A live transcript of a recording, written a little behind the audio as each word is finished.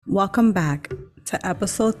Welcome back to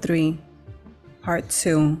episode 3, part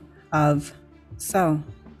 2 of So,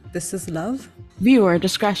 This is Love? Viewer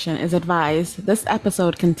discretion is advised. This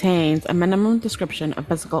episode contains a minimum description of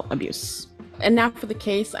physical abuse. And now for the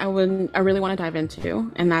case I really want to dive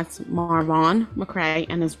into, and that's Marvon McCray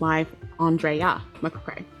and his wife, Andrea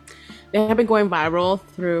McCray. They have been going viral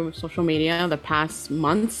through social media the past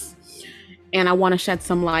months, and I want to shed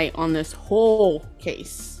some light on this whole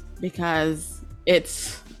case because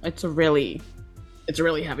it's a really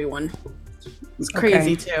heavy one. It's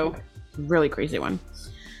crazy too. Really crazy one.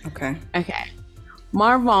 Okay.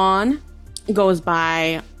 Marvon goes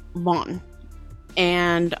by Vaughn,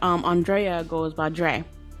 and Andrea goes by Dre.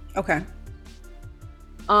 Okay.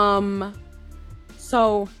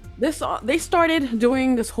 So they started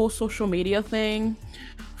doing this whole social media thing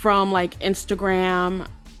from like Instagram,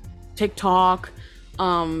 TikTok,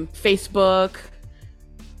 Facebook,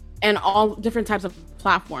 and all different types of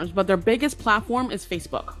platforms, but their biggest platform is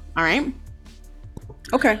Facebook. All right.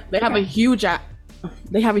 Okay. They have a huge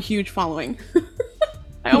following.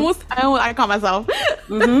 I caught myself.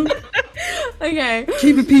 Mm-hmm. Okay.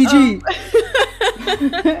 Keep it PG.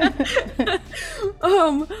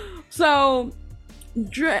 So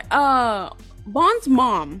Vaughn's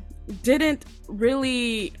mom didn't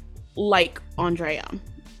really like Andrea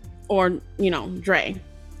or Dre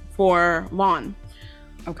for Vaughn.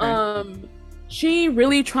 Okay. She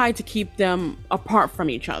really tried to keep them apart from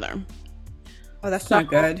each other. Oh, that's not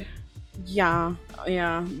good. Yeah.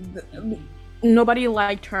 Nobody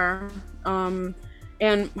liked her. And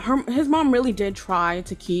his mom really did try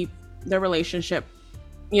to keep their relationship,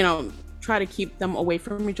 try to keep them away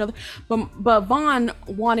from each other. But Vaughn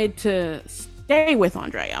wanted to stay with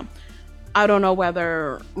Andrea. I don't know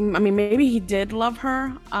whether, maybe he did love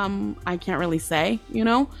her. I can't really say,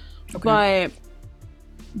 Okay.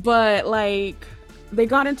 But like they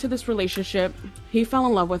got into this relationship. He fell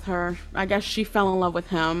in love with her. I guess she fell in love with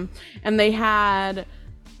him. And they had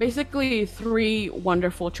basically 3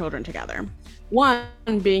 wonderful children together. 1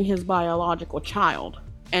 being his biological child,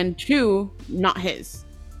 and 2 not his,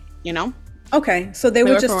 Okay. So they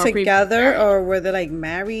were just from a together, or were they like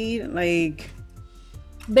married? Like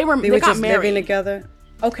They they got were just married. living together?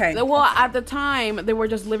 Okay. Well, at the time, they were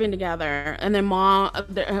just living together, and then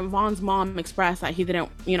Vaughn's mom expressed that he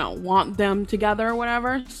didn't, want them together or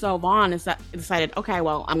whatever. So Vaughn decided, okay,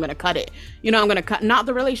 well, I'm gonna cut it. I'm gonna cut not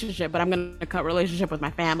the relationship, but I'm gonna cut relationship with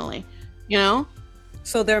my family.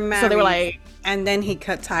 So they're married. So they were like, and then he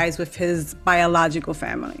cut ties with his biological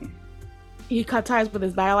family. he cut ties with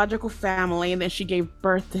his biological family, and then she gave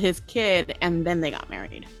birth to his kid, and then they got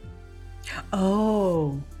married.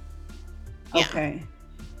 Oh. Yeah.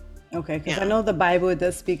 Okay, because Yeah. I know the Bible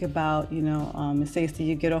does speak about, it says that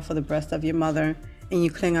you get off of the breast of your mother and you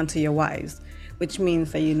cling unto your wives, which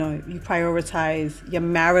means that, you prioritize your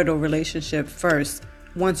marital relationship first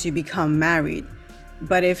once you become married.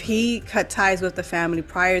 But if he cut ties with the family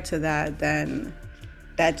prior to that, then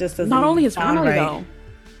that just doesn't Not only his sound family, right. though.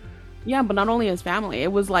 Yeah, but not only his family.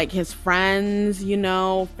 It was like his friends,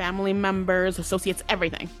 family members, associates,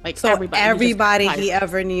 everything. Like So everybody he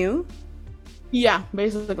ever knew? Yeah,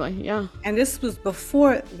 basically, yeah. And this was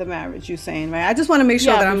before the marriage, you're saying, right? I just want to make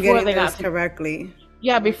sure that I'm getting this correctly.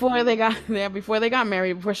 Yeah, before they got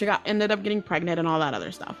married, before she ended up getting pregnant and all that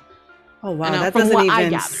other stuff. Oh wow, I know, that from doesn't what I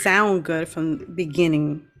even gathered. sound good from the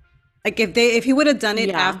beginning. Like if he would have done it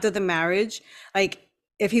Yeah. after the marriage, like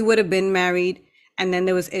if he would have been married and then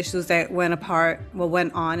there was issues that went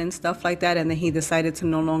on and stuff like that, and then he decided to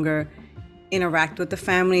no longer interact with the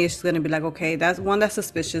family, it's going to be like, okay, that's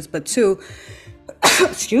suspicious, but 2,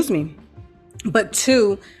 excuse me, but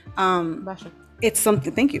 2, it's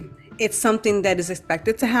something, thank you. It's something that is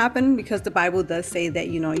expected to happen because the Bible does say that,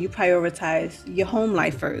 you prioritize your home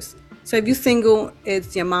life first. So if you're single,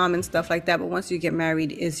 it's your mom and stuff like that. But once you get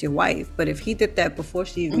married, it's your wife. But if he did that before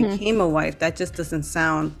she even became a wife, that just doesn't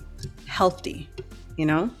sound healthy,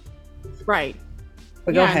 Right.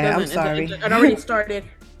 But go ahead. I'm It sorry.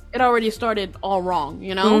 It already started all wrong,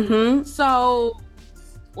 Mm-hmm. So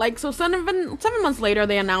 7 months later,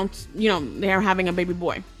 they announced, they are having a baby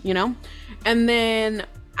boy, and then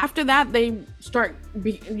after that, they start,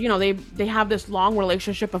 they have this long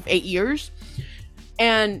relationship of 8 years,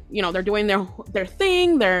 and they're doing their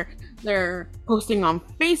thing. They're posting on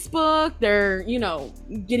Facebook. They're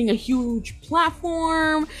getting a huge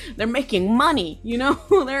platform. They're making money.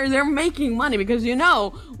 They're making money because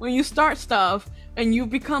when you start stuff and you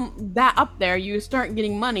become that up there, you start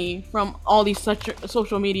getting money from all these such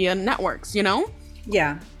social media networks.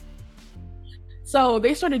 Yeah. So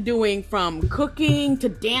they started doing from cooking to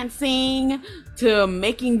dancing to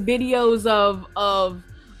making videos of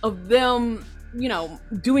of them,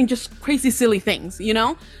 doing just crazy silly things,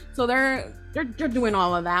 so they're doing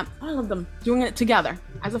all of that, all of them doing it together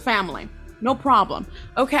as a family, no problem.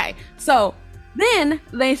 Okay, so then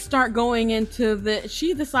they start going into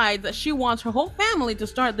she decides that she wants her whole family to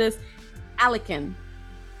start this Alican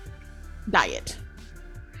diet.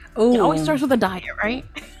 Oh, it always starts with a diet, right?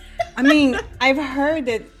 I mean, I've heard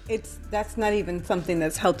that that's not even something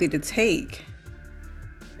that's healthy to take.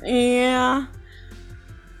 Yeah.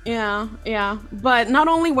 But not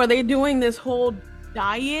only were they doing this whole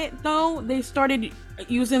diet, though, they started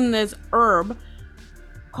using this herb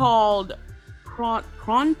called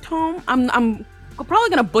crontom. I'm probably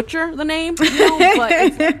gonna butcher the name, but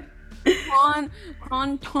it's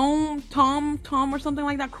crontom or something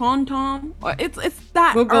like that. Crontom. It's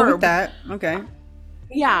that We'll herb. go with that. Okay.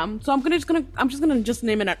 Yeah, so I'm just gonna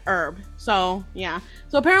name it an herb. So yeah,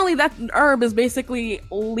 so apparently that herb is basically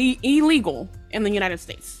illegal in the United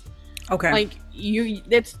States. Okay. Like you're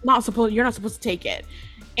not supposed to take it.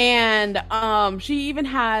 And she even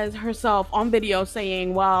has herself on video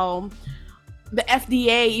saying, well, the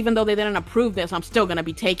FDA, even though they didn't approve this, I'm still gonna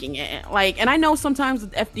be taking it. Like, and I know sometimes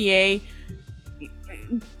the FDA,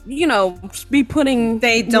 be putting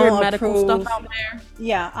they don't weird medical approve stuff out there.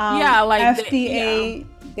 Yeah. Like FDA,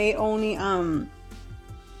 they only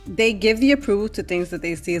they give the approval to things that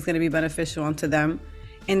they see is going to be beneficial unto them,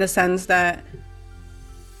 in the sense that,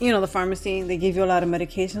 the pharmacy, they give you a lot of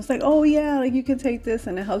medications, like, oh yeah, like you can take this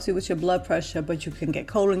and it helps you with your blood pressure, but you can get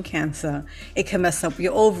colon cancer, it can mess up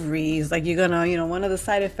your ovaries, like you're gonna, one of the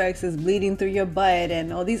side effects is bleeding through your butt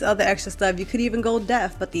and all these other extra stuff. You could even go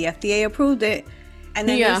deaf, but the FDA approved it. And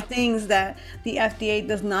then there's things that the FDA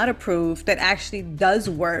does not approve that actually does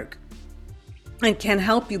work and can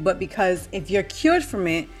help you, but because if you're cured from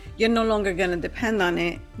it, you're no longer going to depend on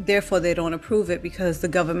it. Therefore, they don't approve it because the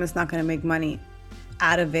government's not going to make money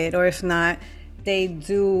out of it. Or if not, they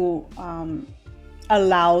do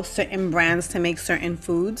allow certain brands to make certain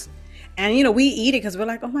foods. And, we eat it because we're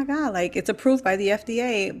like, oh my God, like it's approved by the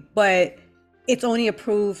FDA, but it's only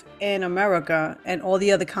approved in America, and all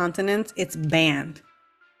the other continents, it's banned.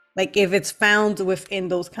 Like if it's found within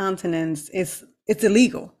those continents, it's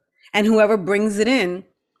illegal. And whoever brings it in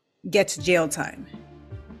gets jail time.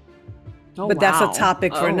 Oh, but that's a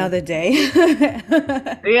topic for another day.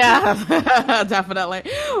 Yeah, definitely.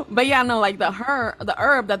 But yeah, no, like the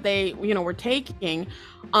herb that they, were taking,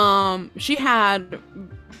 she had,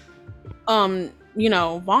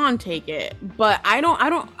 Vaughn take it, but I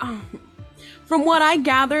don't, from what I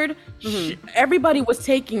gathered, everybody was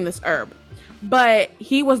taking this herb, but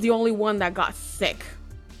he was the only one that got sick.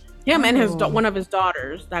 Him and one of his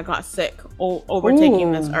daughters that got sick over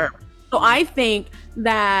taking this herb. So I think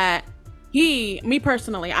that me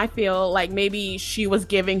personally, I feel like maybe she was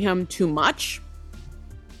giving him too much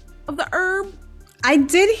of the herb. I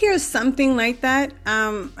did hear something like that.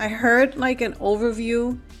 I heard like an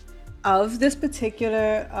overview of this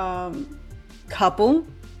particular couple.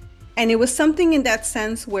 And it was something in that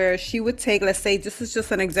sense where she would take, let's say, this is just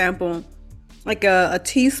an example, like a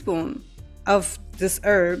teaspoon of this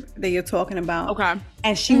herb that you're talking about. Okay.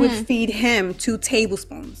 And she would feed him 2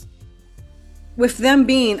 tablespoons, with them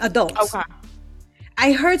being adults. Okay.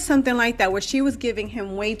 I heard something like that where she was giving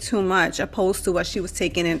him way too much opposed to what she was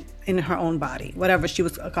taking in her own body, whatever she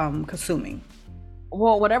was consuming.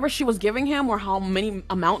 Well, whatever she was giving him or how many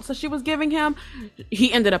amounts that she was giving him,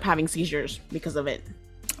 he ended up having seizures because of it.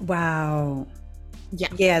 Wow.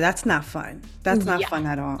 Yeah, that's not fun. That's not fun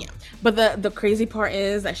at all. Yeah. But the crazy part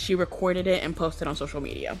is that she recorded it and posted on social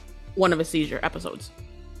media, one of his seizure episodes.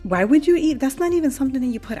 Why would you eat? That's not even something that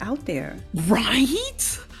you put out there.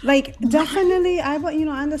 Right? Like, definitely, I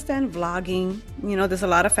understand vlogging. There's a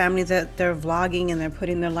lot of families that they're vlogging and they're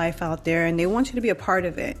putting their life out there and they want you to be a part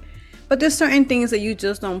of it. But there's certain things that you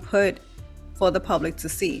just don't put for the public to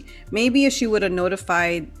see. Maybe if she would have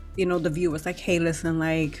notified, the viewers, like, hey, listen,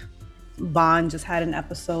 like, Bond just had an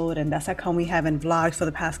episode and that's how come we haven't vlogged for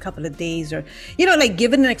the past couple of days, or, like,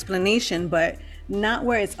 give it an explanation, but not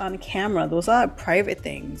where it's on camera. Those are private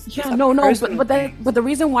things. Yeah, no, but the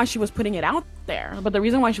reason why she was putting it out there,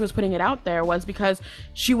 was because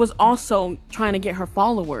she was also trying to get her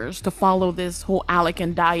followers to follow this whole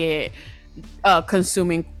Alican diet,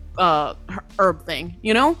 consuming her herb thing,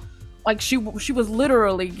 like she was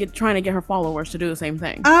literally trying to get her followers to do the same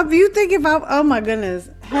thing. You think about, oh my goodness,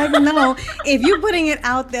 heck no. If you're putting it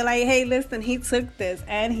out there like, hey, listen, he took this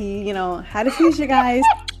and he, had a feature, guys,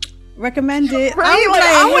 recommend it. Right?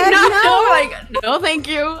 I would not know. Like, no, thank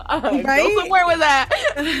you. Go somewhere with that.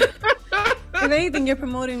 If anything, you're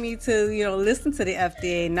promoting me to, listen to the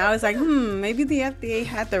FDA. Now it's like, maybe the FDA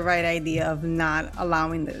had the right idea of not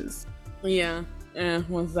allowing this. Yeah, yeah,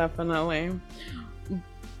 most definitely.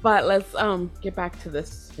 But let's get back to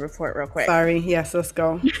this report real quick. Sorry. Yes, let's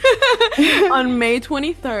go. On May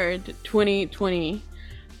 23rd, 2020,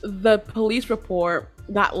 the police report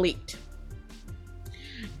got leaked.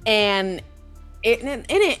 And in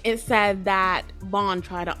it, it said that Vaughn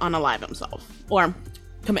tried to unalive himself or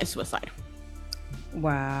commit suicide.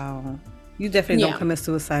 Wow. You definitely don't commit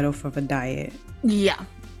suicide off of a diet. Yeah.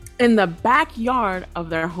 In the backyard of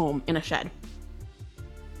their home in a shed.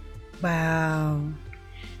 Wow.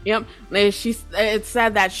 Yep. It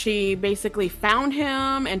said that she basically found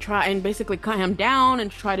him and basically cut him down and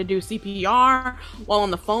tried to do CPR while on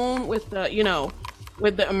the phone with the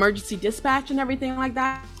emergency dispatch and everything like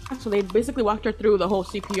that. So they basically walked her through the whole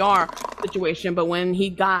CPR situation. But when they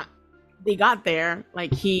got there,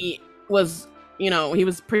 like he was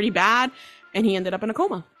pretty bad and he ended up in a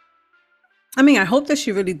coma. I mean, I hope that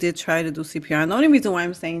she really did try to do CPR. And the only reason why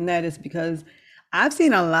I'm saying that is because I've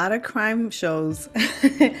seen a lot of crime shows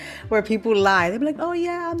where people lie. They'll be like, oh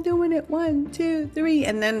yeah, I'm doing it 1, 2, 3.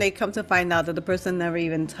 And then they come to find out that the person never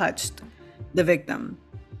even touched the victim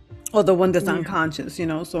or the one that's unconscious,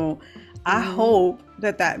 So I hope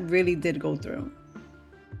that really did go through.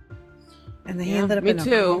 And then he ended up in a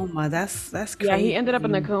coma. That's crazy. Yeah, he ended up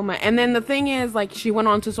in a coma. And then the thing is, like, she went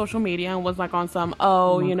onto social media and was like on some,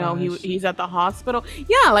 he's at the hospital.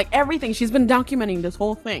 Yeah, like everything. She's been documenting this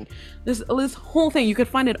whole thing. This whole thing. You could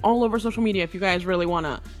find it all over social media if you guys really want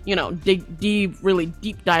to, really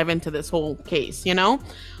deep dive into this whole case,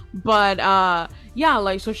 But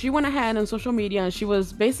so she went ahead on social media and she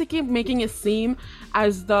was basically making it seem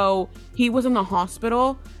as though he was in the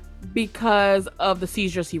hospital because of the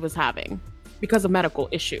seizures he was having, because of medical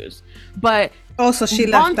issues. But also she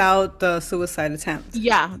left out the suicide attempt.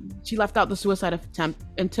 Yeah, she left out the suicide attempt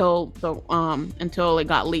until it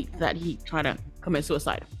got leaked that he tried to commit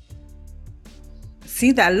suicide.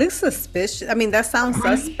 See, that looks suspicious. I mean, that sounds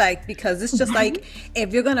suspect because it's just like,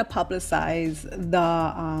 if you're gonna publicize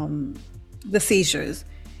the seizures,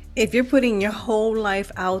 if you're putting your whole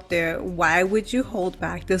life out there, why would you hold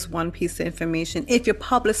back this one piece of information if you're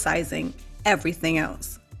publicizing everything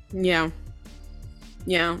else? Yeah,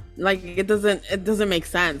 like it doesn't make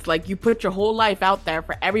sense. Like, you put your whole life out there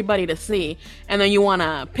for everybody to see, and then you want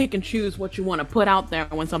to pick and choose what you want to put out there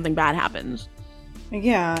when something bad happens.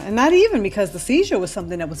 Yeah, and not even because the seizure was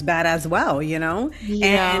something that was bad as well, Yeah.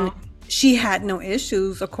 And she had no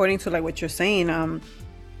issues, according to like what you're saying.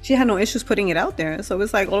 She had no issues putting it out there. So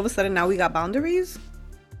it's like all of a sudden now we got boundaries.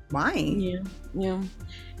 Why? Yeah.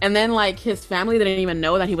 And then like his family didn't even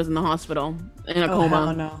know that he was in the hospital in a coma.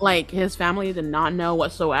 Hell no. Like his family did not know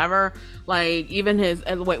whatsoever. Like even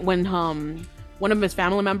when one of his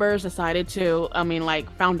family members decided to,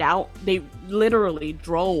 found out, they literally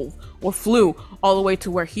drove or flew all the way to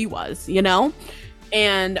where he was,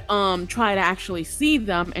 and try to actually see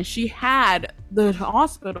them. And she had the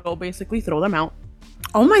hospital basically throw them out.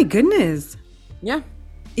 Oh my goodness. Yeah.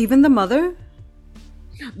 Even the mother?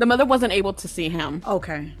 The mother wasn't able to see him.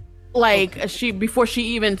 Okay. Before she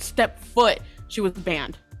even stepped foot, she was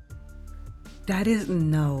banned. That is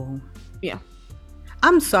no. Yeah.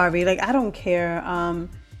 I'm sorry. Like, I don't care.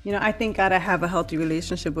 I think God, I have a healthy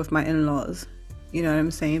relationship with my in-laws. You know what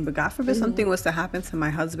I'm saying? But God forbid something was to happen to my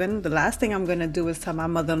husband. The last thing I'm going to do is tell my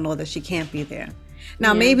mother-in-law that she can't be there.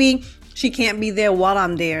 Now, maybe she can't be there while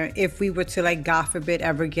I'm there if we were to, like, God forbid,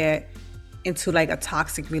 ever get into, like, a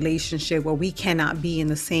toxic relationship where we cannot be in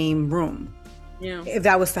the same room. Yeah. If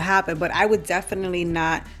that was to happen. But I would definitely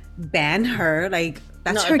not ban her. Like,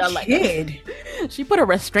 that's her kid. She put a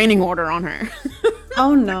restraining order on her.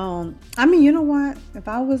 Oh, no. I mean, you know what? If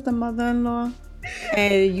I was the mother-in-law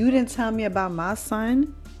and you didn't tell me about my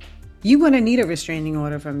son, you're going to need a restraining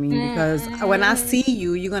order from me, because when I see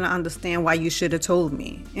you, you're going to understand why you should have told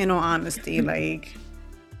me. In all honesty, like,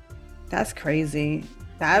 that's crazy.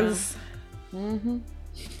 That's...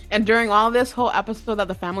 And during all this whole episode that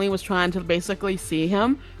the family was trying to basically see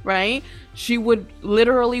him, right? She would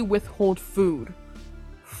literally withhold food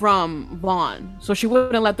from Vaughn. So she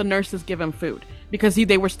wouldn't let the nurses give him food because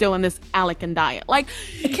they were still in this Alec diet. Like,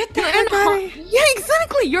 get the heck out of here. Yeah,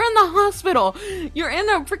 exactly. You're in the hospital. You're in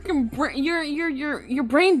a freaking your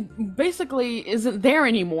brain basically isn't there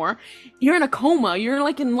anymore. You're in a coma. You're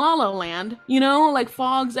like in La La Land, like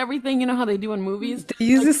fogs, everything. You know how they do in movies. Did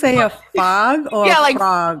you just say a fog or a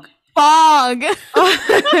frog? Fog.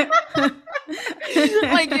 Oh.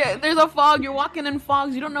 Like, yeah, there's a fog. You're walking in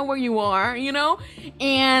fogs. You don't know where you are, you know?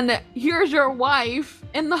 And here's your wife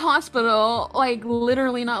in the hospital, like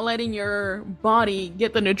literally not letting your body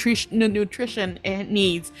get the nutrition it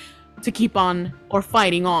needs to keep on or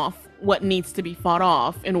fighting off what needs to be fought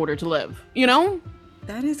off in order to live, you know?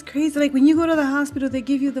 That is crazy. Like when you go to the hospital, they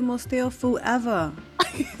give you the most stale food ever.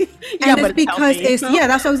 Yeah, And it's but because healthy, it's, you know? yeah,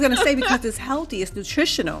 that's what I was gonna say, because it's healthy, it's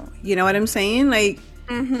nutritional. You know what I'm saying? Like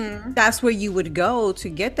that's where you would go to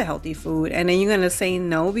get the healthy food, and then you're gonna say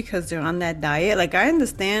no because they're on that diet. Like I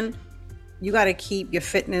understand you gotta keep your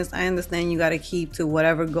fitness. I understand you gotta keep to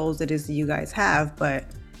whatever goals it is that you guys have, but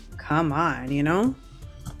come on, you know?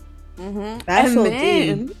 That's And so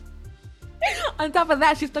then deep. on top of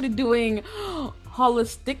that, she started doing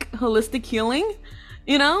holistic healing.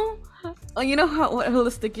 You know, you know what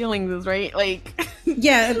holistic healing is, right? Like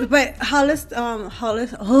Yeah, but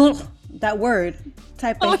that word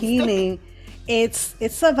type of holistic. healing,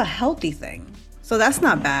 it's of a healthy thing. So that's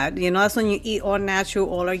not bad. You know, that's when you eat all natural,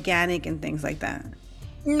 all organic and things like that.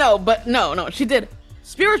 No, but no. She did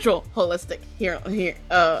spiritual holistic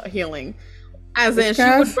healing, as in she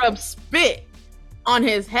would Witchcraft? rub spit on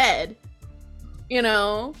his head, you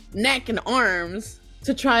know, neck and arms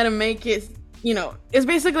to try to make it. You know, it's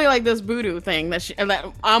basically like this voodoo thing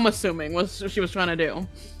that I'm assuming was she was trying to do.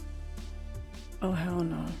 Oh hell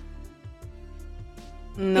no.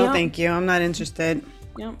 No, Yep. thank you. I'm not interested.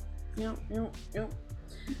 Yep.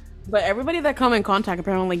 But everybody that come in contact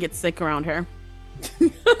apparently gets sick around her.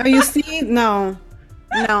 Oh, you see? No.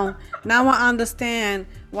 No. Now I understand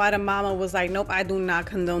why the mama was like, nope, I do not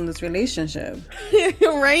condone this relationship.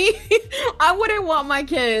 Right? I wouldn't want my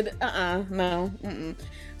kid. No. Mm-mm.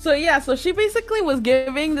 So yeah, so she basically was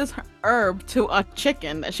giving this herb to a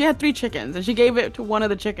chicken. She had 3 chickens, and she gave it to one of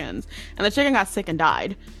the chickens, and the chicken got sick and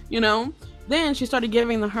died. You know. Then she started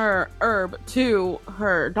giving her herb to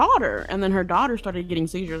her daughter, and then her daughter started getting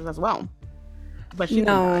seizures as well. But she didn't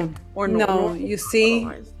No, die. Or no, you see,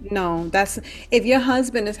 otherwise. no, that's if your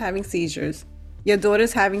husband is having seizures, your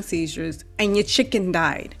daughter's having seizures, and your chicken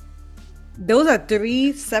died. Those are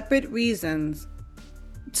 3 separate reasons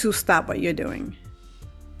to stop what you're doing.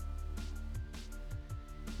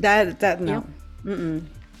 That no. Mm-mm.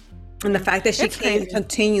 And the fact that she It's can't crazy.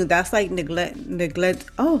 continue, that's like neglect.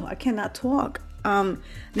 Oh, I cannot talk.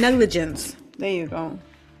 Negligence. There you go.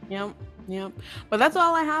 Yep. But that's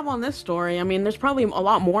all I have on this story. I mean, there's probably a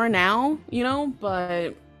lot more now, you know,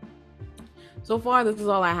 but so far this is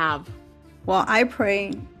all I have. Well, I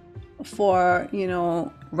pray for,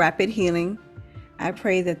 rapid healing. I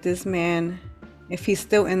pray that this man, if he's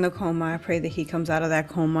still in the coma, I pray that he comes out of that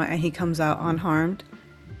coma and he comes out unharmed.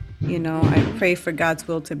 I pray for God's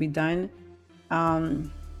will to be done.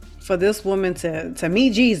 For this woman to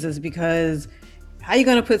meet Jesus, because how you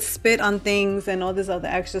gonna put spit on things and all this other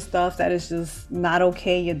extra stuff that is just not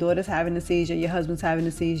okay? Your daughter's having a seizure, your husband's having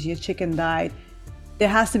a seizure, your chicken died. There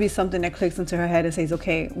has to be something that clicks into her head and says,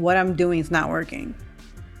 okay, what I'm doing is not working.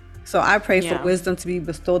 So I pray for Yeah. wisdom to be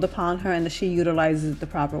bestowed upon her and that she utilizes it the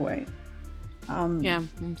proper way. Yeah,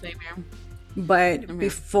 same here. But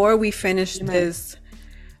before we finish this,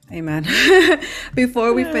 amen.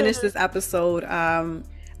 Before we finish this episode,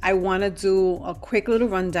 I want to do a quick little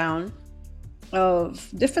rundown of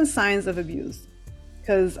different signs of abuse.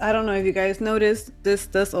 Because I don't know if you guys noticed, this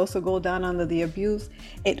does also go down under the abuse.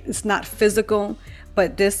 It's not physical,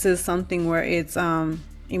 but this is something where it's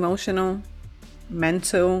emotional,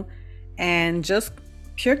 mental, and just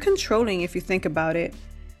pure controlling if you think about it.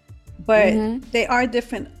 But they are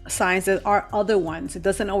different signs. There are other ones. It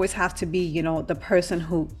doesn't always have to be, the person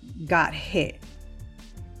who got hit.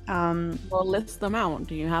 Well, list them out.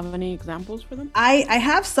 Do you have any examples for them? I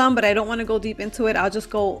have some, but I don't want to go deep into it. I'll just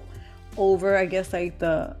go over, I guess, like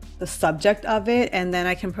the subject of it, and then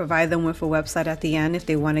I can provide them with a website at the end if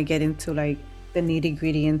they want to get into like the nitty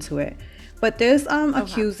gritty into it. But there's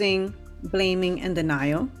accusing, blaming, and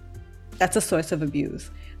denial. That's a source of abuse.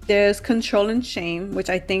 There's control and shame, which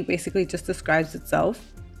I think basically just describes itself.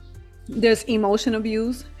 There's emotion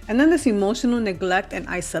abuse, and then there's emotional neglect and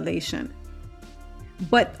isolation.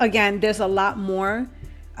 But again, there's a lot more.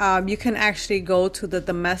 You can actually go to the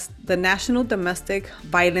National Domestic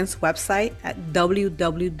Violence website at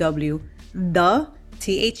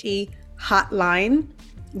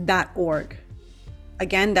www.thehehotline.org.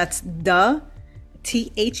 Again, that's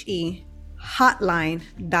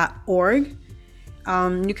thehehotline.org.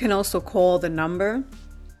 You can also call the number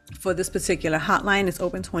for this particular hotline. It's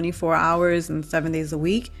open 24 hours and 7 days a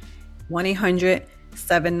week.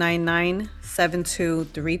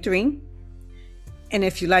 1-800-799-7233. And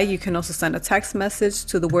if you like, you can also send a text message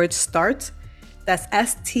to the word START. That's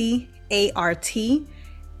START.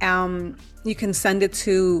 You can send it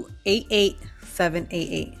to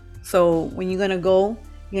 88788. So when you're going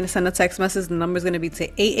to send a text message. The number is going to be to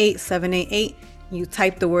 88788. You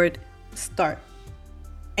type the word START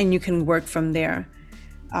and you can work from there.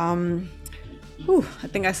 I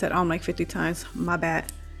think I said like 50 times. My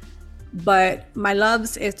bad. But my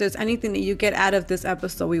loves, if there's anything that you get out of this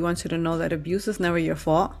episode, we want you to know that abuse is never your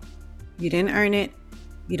fault. You didn't earn it.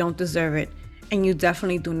 You don't deserve it. And you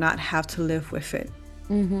definitely do not have to live with it.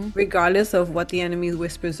 Regardless of what the enemy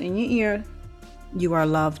whispers in your ear, you are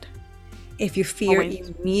loved. If you fear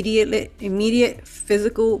immediate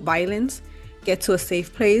physical violence, get to a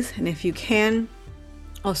safe place. And if you can,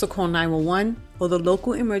 also call 911 or the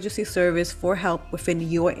local emergency service for help within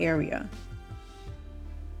your area.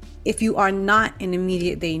 If you are not in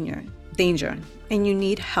immediate danger and you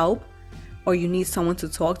need help or you need someone to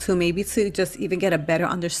talk to, maybe to just even get a better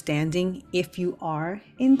understanding if you are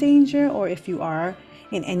in danger or if you are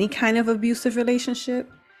in any kind of abusive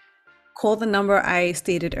relationship, call the number I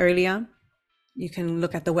stated earlier. You can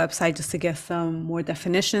look at the website just to get some more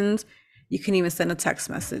definitions. You can even send a text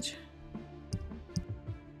message.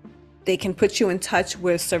 They can put you in touch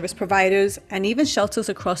with service providers and even shelters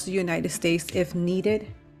across the United States if needed.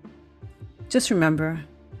 Just remember,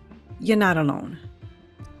 you're not alone.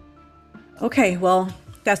 Okay, well,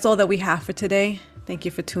 that's all that we have for today. Thank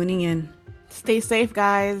you for tuning in. Stay safe,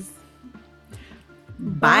 guys.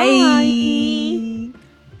 Bye.